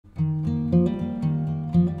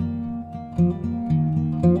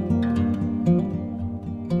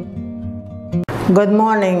Good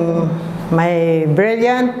morning, my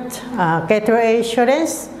brilliant K-8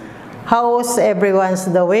 students. How's everyone's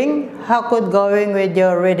doing? How good going with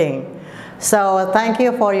your reading? So thank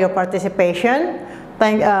you for your participation.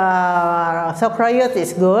 Sokrayut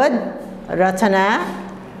is good. Ratana.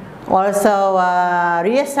 Also,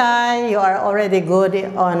 Riasai, you are already good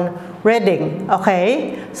on reading.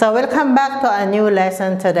 Okay, so we'll come back to a new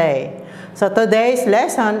lesson today. So today's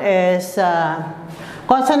lesson is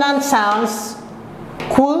consonant sounds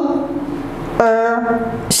ku,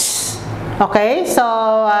 sh. Okay,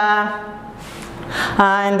 so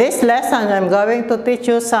in this lesson, I'm going to teach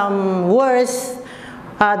you some words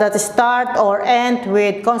that start or end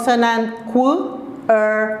with consonant ku,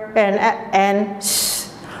 and sh.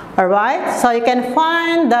 Alright, so you can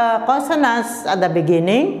find the consonants at the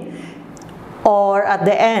beginning or at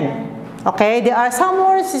the end. Okay, there are some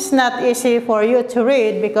words it's not easy for you to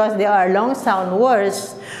read because they are long sound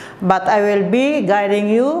words, but I will be guiding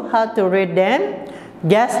you how to read them.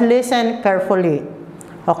 Just listen carefully.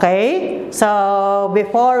 Okay, so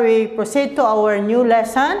before we proceed to our new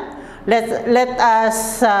lesson, let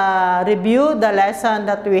us review the lesson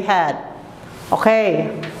that we had.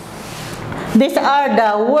 Okay, these are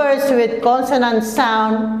the words with consonant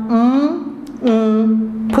sound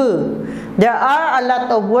p. There are a lot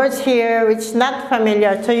of words here which is not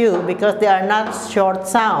familiar to you because they are not short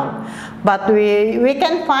sound. But we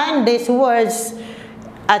can find these words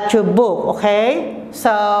at your book, okay?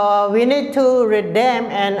 So we need to read them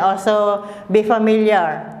and also be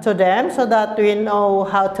familiar to them so that we know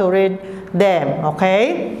how to read them,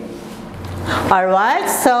 okay? Alright,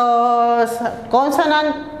 so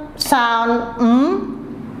consonant sound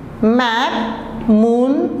map,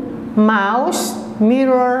 moon, mouse,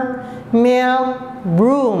 mirror, milk,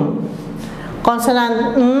 broom.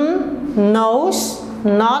 Consonant nose,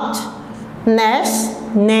 knot, nest,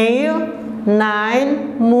 nail,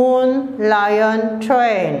 nine, moon, lion,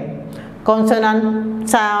 train. Consonant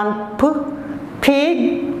sound p,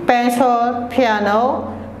 pig, pencil,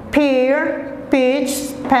 piano, pear,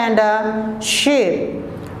 peach, panda, sheep.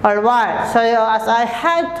 Alright, so as I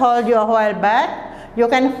had told you a while back, you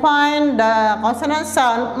can find the consonant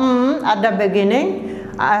sound at the beginning.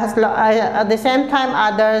 At the same time,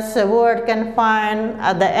 others word can find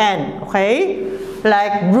at the end. Okay,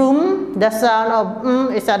 like broom, the sound of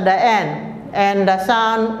is at the end, and the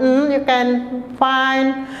sound you can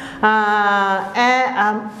find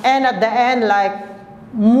and at the end, like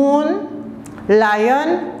moon,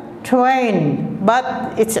 lion, train.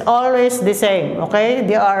 But it's always the same. Okay,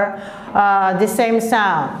 they are the same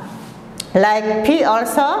sound. Like P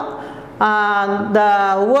also,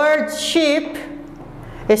 the word sheep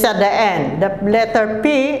is at the end. The letter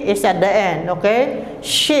P is at the end, okay?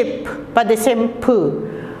 Sheep, but the same P,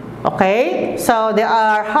 okay? So there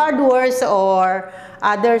are hard words or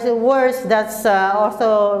other words that's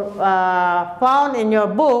also found in your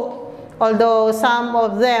book, although some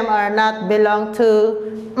of them are not belong to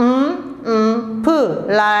P,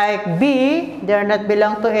 like B, they are not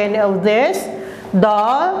belong to any of this.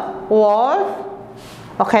 Doll, wolf,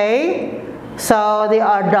 okay? So they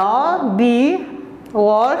are doll, bee,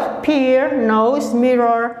 wolf, pear, nose,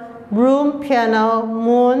 mirror, broom, piano,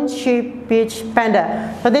 moon, sheep, peach,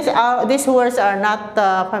 panda. So these words are not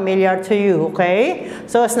familiar to you, okay?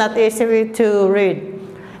 So it's not easy to read.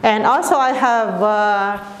 And also I have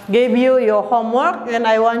gave you your homework, and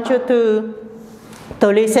I want you to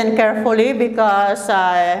listen carefully because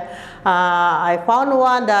I found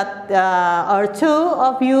one that or two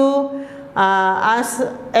of you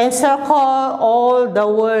encircle all the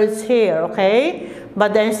words here, okay?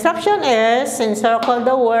 But the instruction is encircle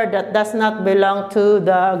the word that does not belong to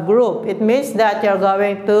the group. It means that you're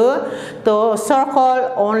going to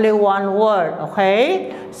circle only one word,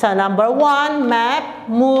 okay? So number one, map,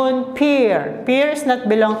 moon, pear. Pear is not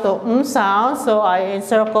belong to sound, so I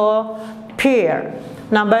encircle pear.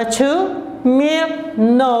 Number two, milk,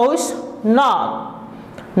 nose, knot.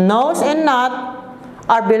 Nose and knot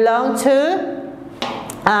are belong to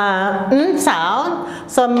sound,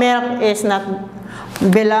 so milk is not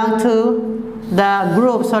belong to the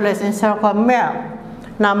group, so let's encircle milk.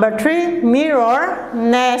 Number three, mirror,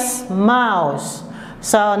 nest, mouse.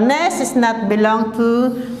 So nest is not belong to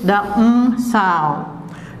the sound.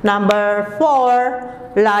 Number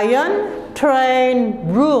four, lion,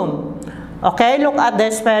 train, broom. Okay, look at the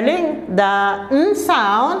spelling. The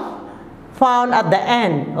sound found at the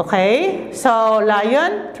end. Okay, so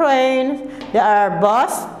lion, train, they are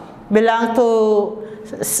both belong to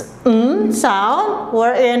sound,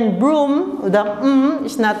 wherein broom, the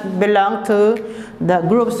is not belong to the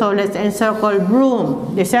group, so let's encircle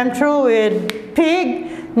broom. The same true with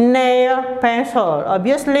pig, nail, pencil.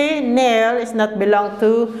 Obviously, nail is not belong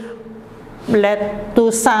to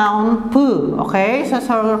sound P. Okay, so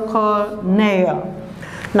circle nail.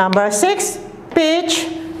 Number 6, peach,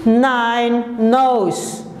 9,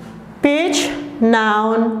 nose. Peach,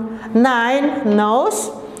 noun, 9, nose.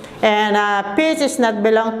 And peach is not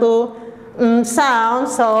belong to sound,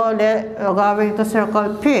 so we're going to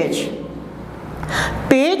circle peach.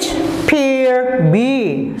 Peach, pear,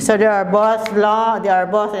 bee. So they are both long. They are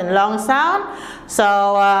both in long sound.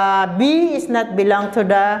 So bee is not belong to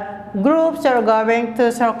the group, so we're going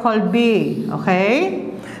to circle B. Okay.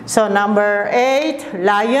 So number 8,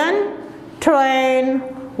 lion, train,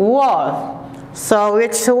 wolf. So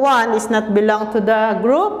which one is not belong to the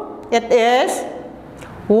group? It is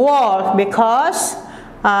wolf, because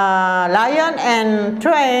lion and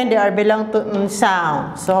train, they are belong to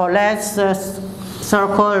sound. So let's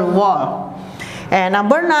circle wolf. And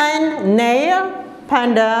number 9, nail,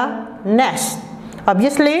 panda, nest.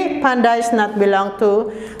 Obviously, panda is not belong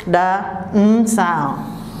to the sound.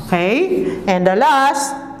 Okay. And the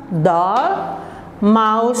last, doll,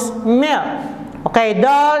 mouse, milk. Okay,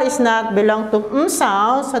 doll is not belong to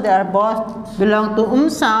sound, so they are both belong to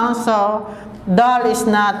sound. So doll is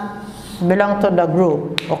not belong to the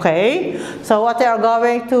group. Okay, so what they are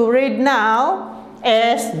going to read now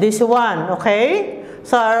is this one. Okay,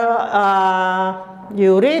 so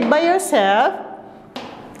you read by yourself,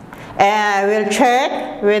 and I will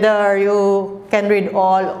check whether you can read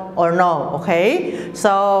all or no. Okay,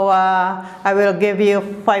 so I will give you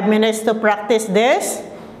 5 minutes to practice this,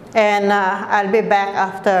 and I'll be back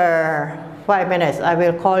after 5 minutes. I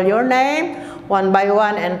will call your name one by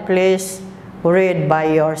one, and please read by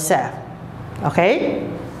yourself. Okay?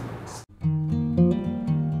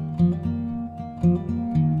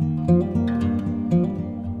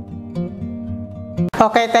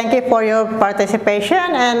 Okay, thank you for your participation,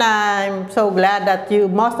 and I'm so glad that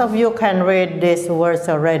most of you can read these words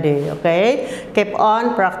already. Okay, keep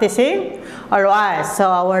on practicing. Alright, so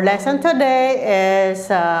our lesson today is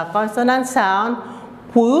consonant sound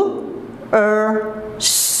pu,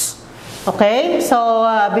 s. Okay,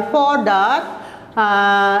 so before that,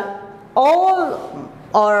 all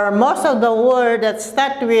or most of the words that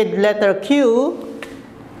start with letter Q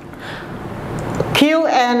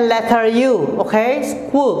and letter U, okay,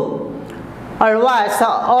 school. Alright, so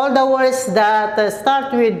all the words that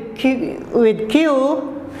start with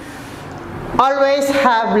Q always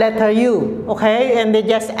have letter U, okay, and they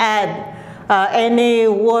just add any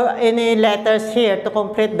letters here to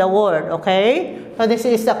complete the word, okay. So this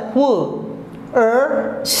is a Q,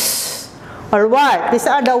 s. Alright, these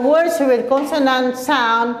are the words with consonant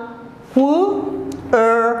sound Q,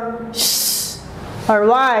 s.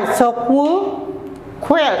 Alright, so Q,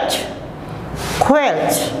 quilt,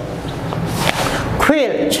 quilt,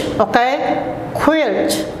 quilt, okay,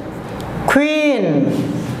 quilt, queen,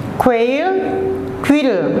 quail,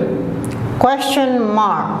 quill, question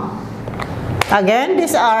mark. Again,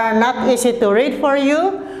 these are not easy to read for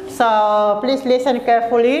you, so please listen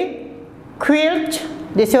carefully. Quilt,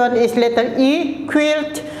 this one is letter E,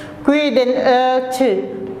 quilt, quilt,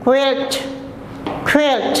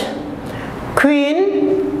 quilt,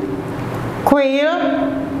 queen, quail,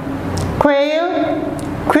 quail,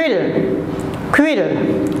 quill, quill,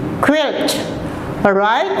 quilt.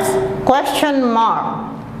 Alright, question mark.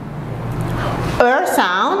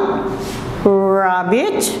 Sound,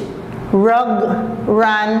 rabbit, rug,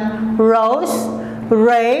 run, rose,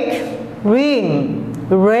 rake, ring.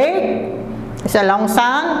 Rake is a long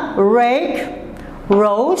sound. Rake,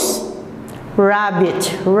 rose,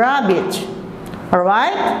 rabbit, rabbit.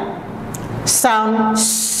 Alright, sound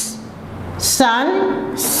s.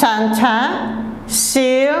 Sun, Santa,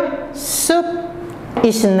 seal, soup,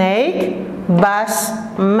 snake, bus,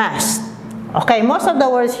 mast. Okay, most of the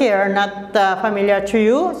words here are not familiar to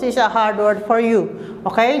you. This is a hard word for you.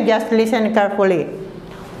 Okay, just listen carefully.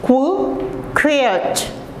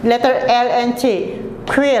 Quilt, letter L and T,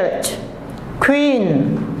 quilt.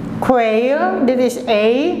 Queen, quail, this is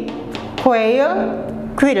A,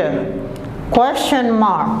 quail, quill. Question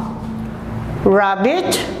mark.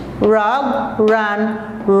 Rabbit, rug,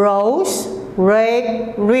 run, rose,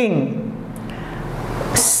 rake, ring.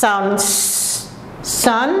 Sun,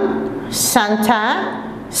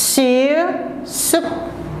 Santa, seal, soup,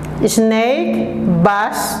 snake,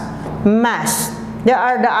 bus, mast. There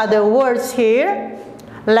are the other words here,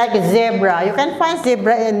 like zebra. You can find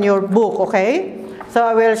zebra in your book, okay? So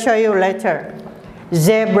I will show you later.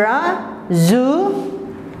 Zebra,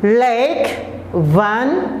 zoo, lake,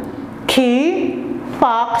 van, key,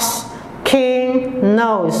 fox, king,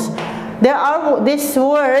 nose. These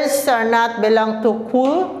words are not belong to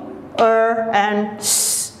ku, and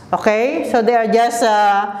s. Okay, so they are just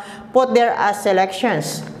put there as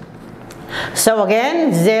selections. So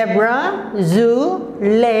again, zebra, zoo,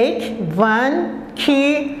 lake, van,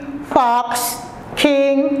 key, fox,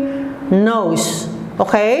 king, nose.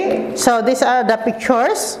 Okay, so these are the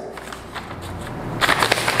pictures.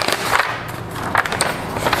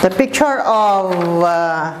 The picture of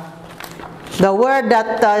the word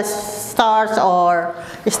that starts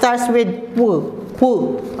with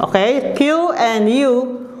pu. Okay, Q and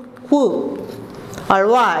U, pu.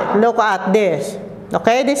 Alright, look at this.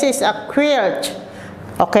 Okay, this is a quilt.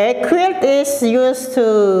 Okay, quilt is used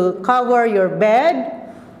to cover your bed.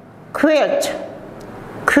 Quilt,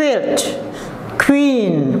 quilt,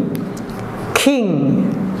 queen, king,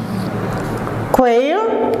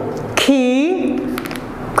 quail, key,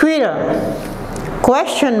 quill,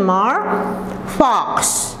 question mark,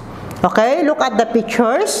 fox. Okay, look at the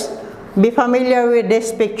pictures. Be familiar with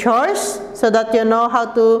these pictures so that you know how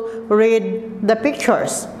to read the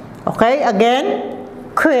pictures. Okay, again,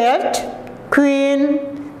 quilt, queen,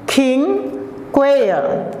 king,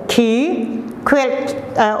 quail, key, quilt,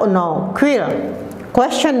 quill,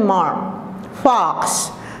 question mark, fox.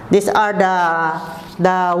 These are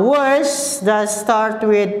the words that start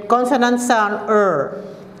with consonant sound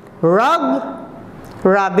rug,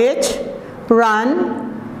 rabbit,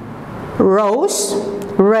 run, rose,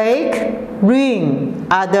 rake, ring.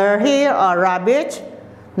 Other here are rabbit,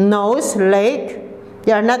 nose, lake.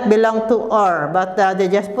 They are not belong to but they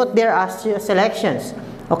just put there as selections.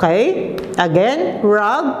 Okay, again,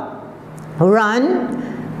 rug,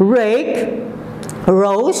 run, rake,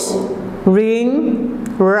 rose, ring,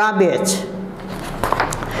 rabbit.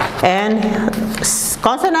 And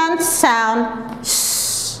consonant sound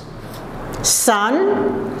s,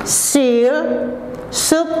 sun, seal,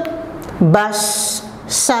 soup, bus,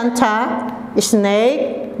 Santa,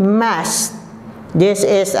 snake, mast. This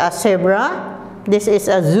is a zebra. This is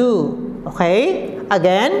a zoo. Okay,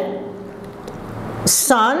 again,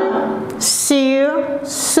 sun, seal,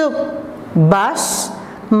 soup, bus,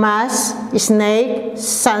 mast, snake,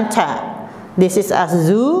 Santa. This is a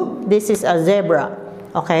zoo. This is a zebra.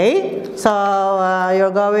 Okay, so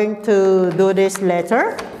you're going to do this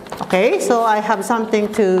later. Okay, so I have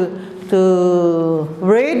something to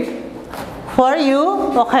read for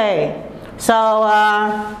you. Okay, so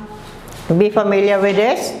be familiar with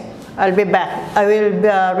this. I'll be back. I will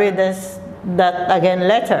read that again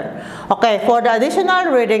later. Okay, for the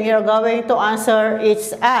additional reading, you're going to answer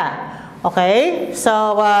it's a. Okay,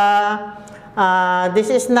 so this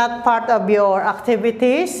is not part of your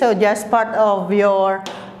activities, so just part of your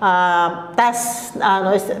task,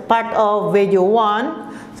 it's part of video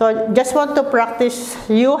 1. So just want to practice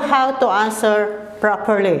you how to answer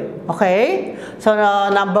properly. Okay, so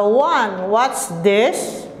number 1, what's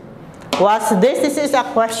this? What's this? This is a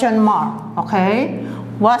question mark. Okay,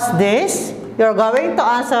 what's this? You're going to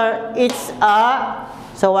answer it's a.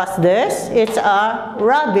 So what's this? It's a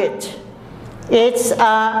rabbit. It's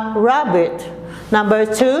a rabbit. Number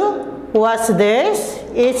 2, what's this?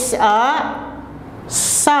 It's a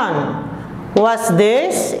sun. What's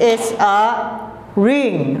this? It's a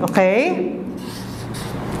ring. Okay,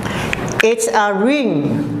 it's a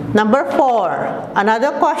ring. Number 4,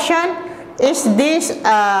 another question. Is this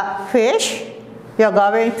a fish? You're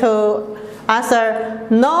going to answer,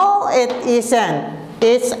 no, it isn't.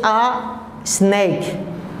 It's a snake.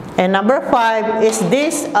 And number 5, is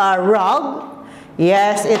this a rug?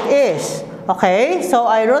 Yes, it is. Okay, so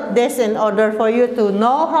I wrote this in order for you to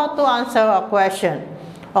know how to answer a question.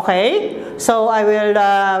 Okay, so I will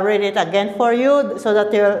read it again for you so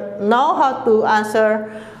that you'll know how to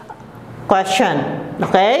answer question.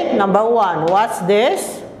 Okay, number 1, what's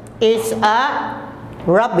this? It's a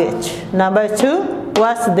rabbit. Number 2,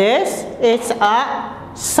 what's this? It's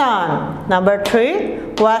a sun. Number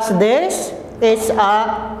 3, what's this? It's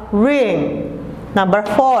a ring. Number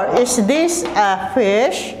 4, is this a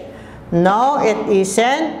fish? No, it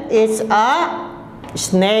isn't. It's a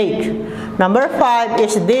snake. Number 5,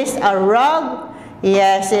 is this a rug?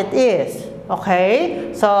 Yes, it is.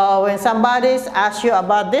 Okay, so when somebody asks you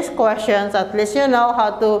about these questions, at least you know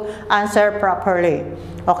how to answer properly.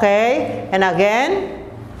 Okay, and again,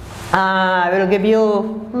 I will give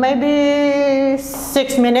you maybe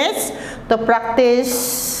 6 minutes to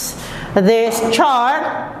practice this chart,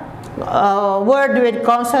 word with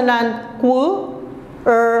consonant ku,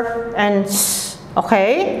 and s.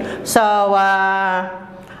 Okay, so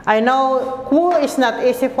I know ku is not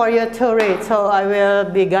easy for you to read, so I will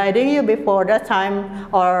be guiding you before that time,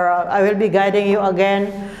 or I will be guiding you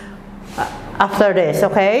again after this.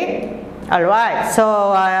 Okay, Alright,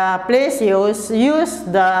 so please use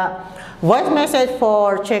the voice message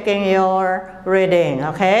for checking your reading,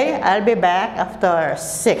 okay? I'll be back after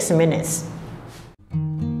 6 minutes.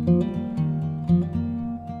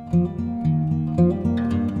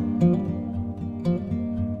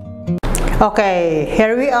 Okay,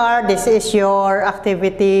 here we are. This is your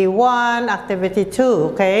activity 1, activity 2,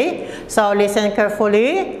 okay? So listen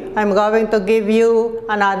carefully. I'm going to give you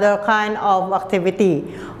another kind of activity.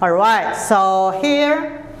 Alright, so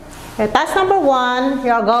here, task number 1,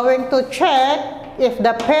 you are going to check if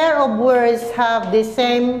the pair of words have the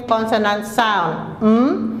same consonant sound.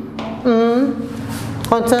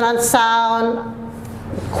 Consonant sound,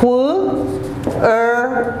 ku,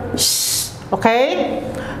 sh, okay?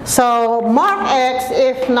 So mark X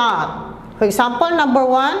if not. For example, number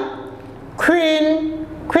 1, queen,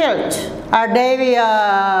 quilt. Are they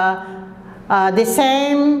the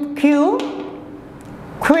same Q?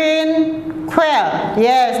 Queen, quilt.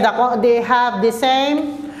 Yes, they have the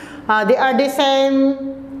same. They are the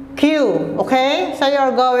same Q. Okay, so you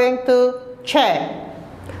are going to check.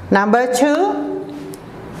 Number 2,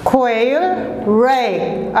 quail,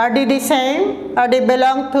 rake. Are they the same? Are they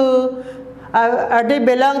belong to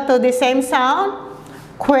the same sound?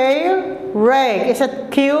 Quail, rake. Is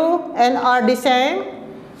it Q and R the same?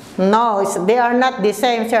 No, they are not the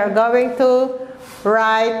same. So you're going to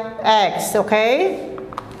write X, okay?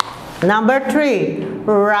 Number 3,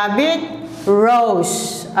 rabbit,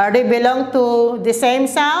 rose. Are they belong to the same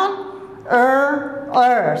sound?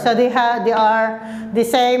 So they are the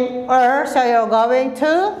same so you're going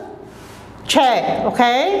to check,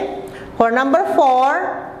 okay? For number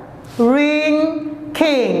 4, ring,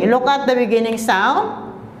 king. Look at the beginning sound.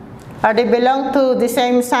 Are they belong to the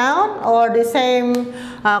same sound or the same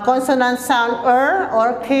consonant sound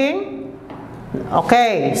or king?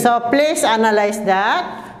 Okay, so please analyze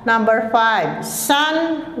that. Number 5,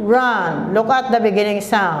 sun, run. Look at the beginning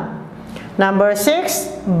sound. Number 6,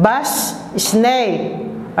 bus, snake.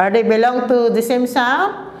 Are they belong to the same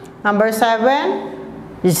sound? Number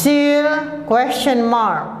 7, zeal, question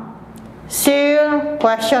mark. Seal,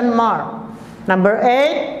 question mark. Number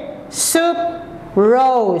 8, soup,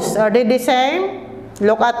 rose. Are they the same?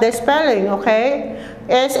 Look at the spelling, okay?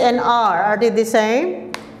 S and R, are they the same?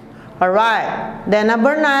 Alright. Then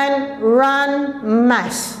number 9, run,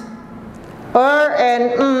 mass.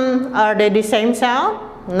 And are they the same sound?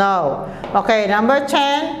 No. Okay, number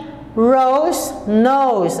 10, rose,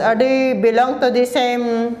 nose. Are they belong to the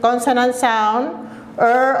same consonant sound?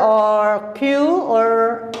 Or Q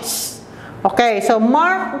or S? Okay, so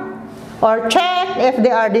mark or check if they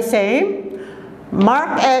are the same.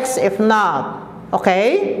 Mark X if not.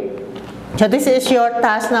 Okay? So this is your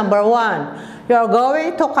task number 1. You are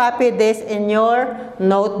going to copy this in your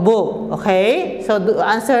notebook. Okay? So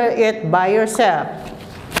answer it by yourself.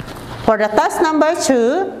 For the task number 2,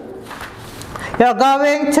 you are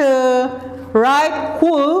going to write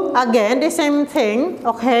ku again, the same thing.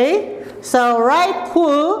 Okay? So write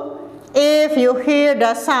ku if you hear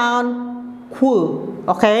the sound ku.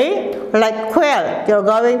 Okay? Like quilt, you're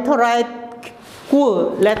going to write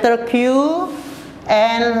ku, letter Q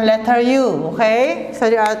and letter U. Okay? So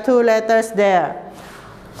there are 2 letters there.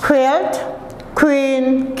 Quilt,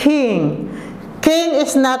 queen, king. King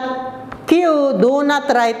is not Q, do not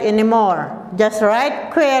write anymore. Just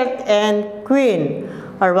write quilt and queen.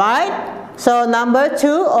 Alright? So number 2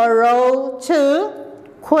 or row 2,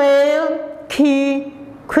 quail, key,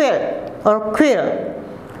 quilt or quill.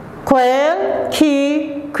 Quail,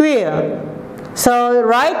 key, quill. So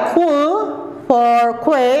write ku for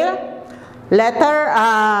quail. Letter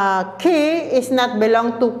key is not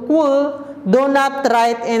belong to ku. Do not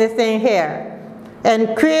write anything here.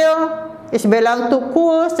 And quill is belong to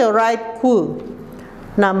ku, so write ku.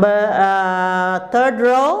 Number 3rd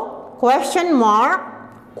row, question mark,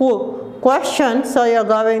 ku. Question, so you're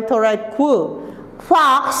going to write ku.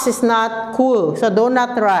 Fox is not ku, so do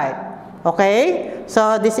not write. Okay?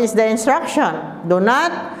 So this is the instruction. Do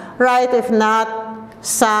not write if not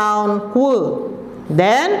sound ku.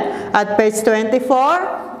 Then at page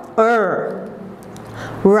 24,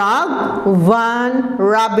 rug, van,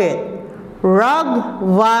 rabbit. Rug,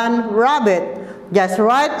 van, rabbit. Just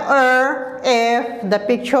write if the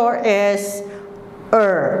picture is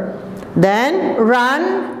Then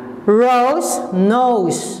run, rose,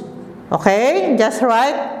 nose. Okay? Just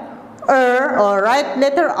write or write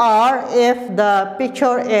letter R if the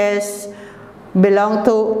picture is belong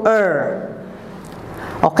to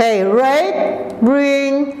Okay, rake,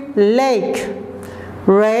 ring, lake.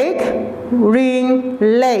 Rake, ring,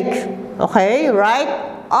 lake. Okay, write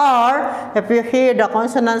R if you hear the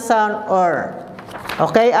consonant sound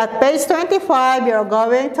Okay, at page 25, you're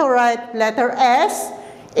going to write letter S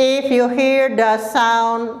if you hear the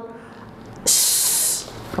sound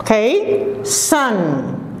S. Okay,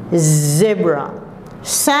 sun, zebra.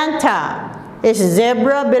 Santa, is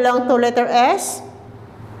zebra belong to letter S?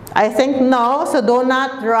 I think no, so do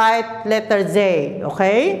not write letter Z,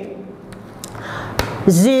 okay?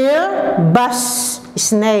 Zeal, bus,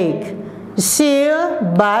 snake. Seal,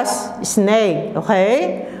 bus, snake,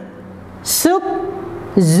 okay? Soup,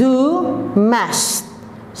 zoo, mast.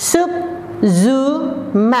 Soup,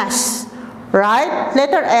 zoo, mast. Right?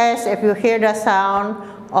 Letter S if you hear the sound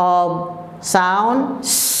of sound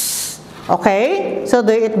S. Okay? So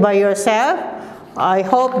do it by yourself. I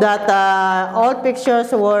hope that all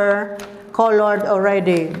pictures were colored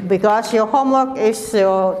already, because your homework is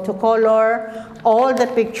to color all the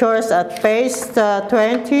pictures at page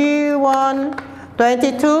 21,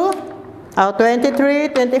 22, 23,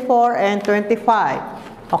 24, and 25.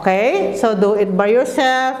 Okay, so do it by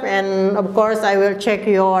yourself, and of course I will check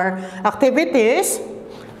your activities.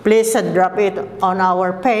 Please drop it on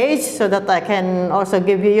our page so that I can also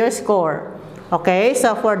give you your score. Okay,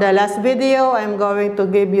 so for the last video, I'm going to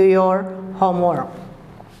give you your homework.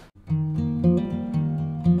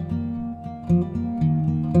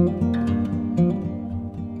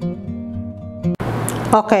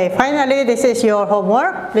 Okay, finally, this is your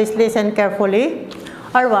homework. Please listen carefully.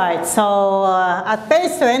 Alright, so at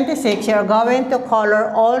page 26, you're going to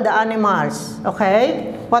color all the animals.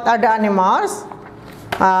 Okay, what are the animals?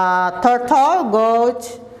 Turtle,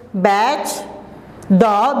 goat, bat,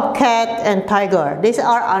 dog, cat, and tiger. These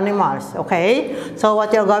are animals, okay? So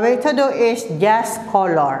what you're going to do is just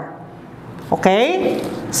color. Okay?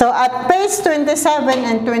 So at page 27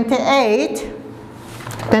 and 28,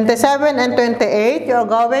 you're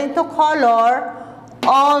going to color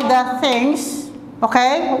all the things,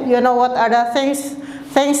 okay? You know what are the things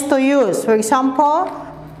to use. For example,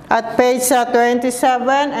 at page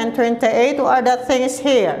 27 and 28, what are the things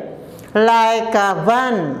here? Like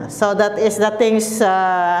van, so that is the things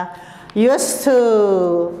used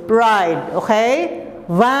to ride, okay?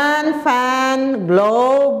 Van, fan,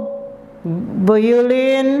 globe,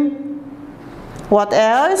 violin, what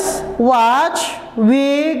else? Watch,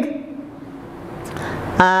 wig,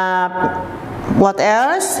 what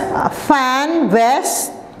else? Fan,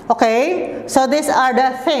 vest, okay? So these are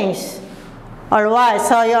the things. Alright,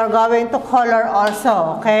 so you're going to color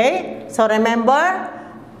also, okay? So remember,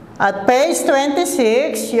 at page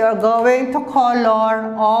 26, you're going to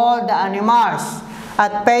color all the animals.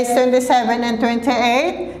 At page 27 and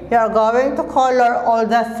 28, you're going to color all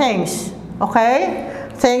the things. Okay?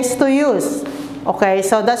 Things to use. Okay,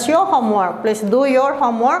 so that's your homework. Please do your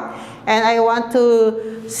homework. And I want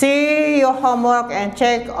to see your homework and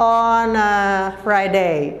check on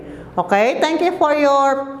Friday. Okay? Thank you for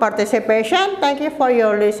your participation. Thank you for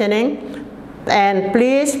your listening. And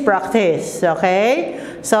please practice, okay?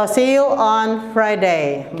 So see you on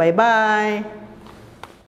Friday. Bye-bye.